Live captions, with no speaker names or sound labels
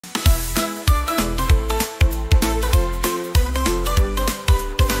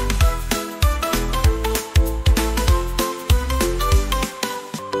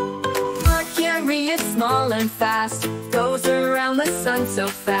small and fast, goes around the sun so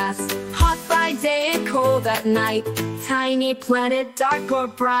fast. Hot by day and cold at night, tiny planet dark or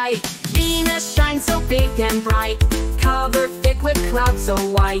bright. Venus shines so big and bright, covered thick with clouds so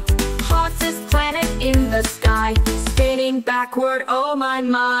white. Hottest planet in the sky, spinning backward, oh my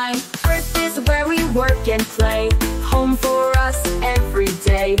my. Earth is where we work and play, home for us every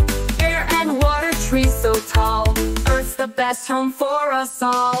day. Air and water, trees so tall, Earth's the best home for us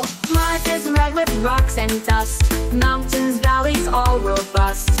all. Mud is red with rocks and dust, mountains, valleys, all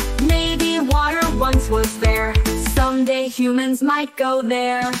robust. Maybe water once was there, someday humans might go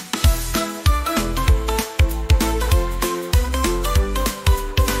there.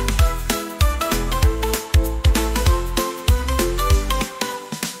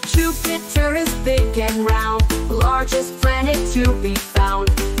 Jupiter is big and round, largest planet to be found.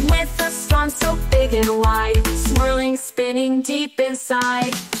 With a sun so big and wide, swirling, spinning deep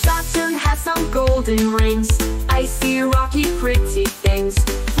inside. Saturn has some golden rings, icy, rocky, pretty things,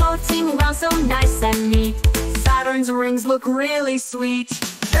 floating around so nice and neat. Saturn's rings look really sweet.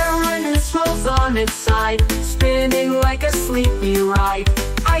 Uranus rolls on its side, spinning like a sleepy ride.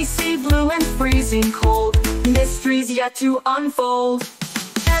 Icy blue and freezing cold, mysteries yet to unfold.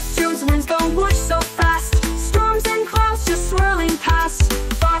 Neptune's winds go whoosh so fast, storms and clouds just swirling past.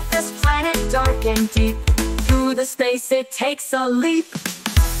 Farthest planet dark and deep, through the space it takes a leap.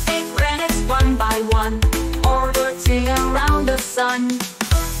 8 planets one by one, orbiting around the sun.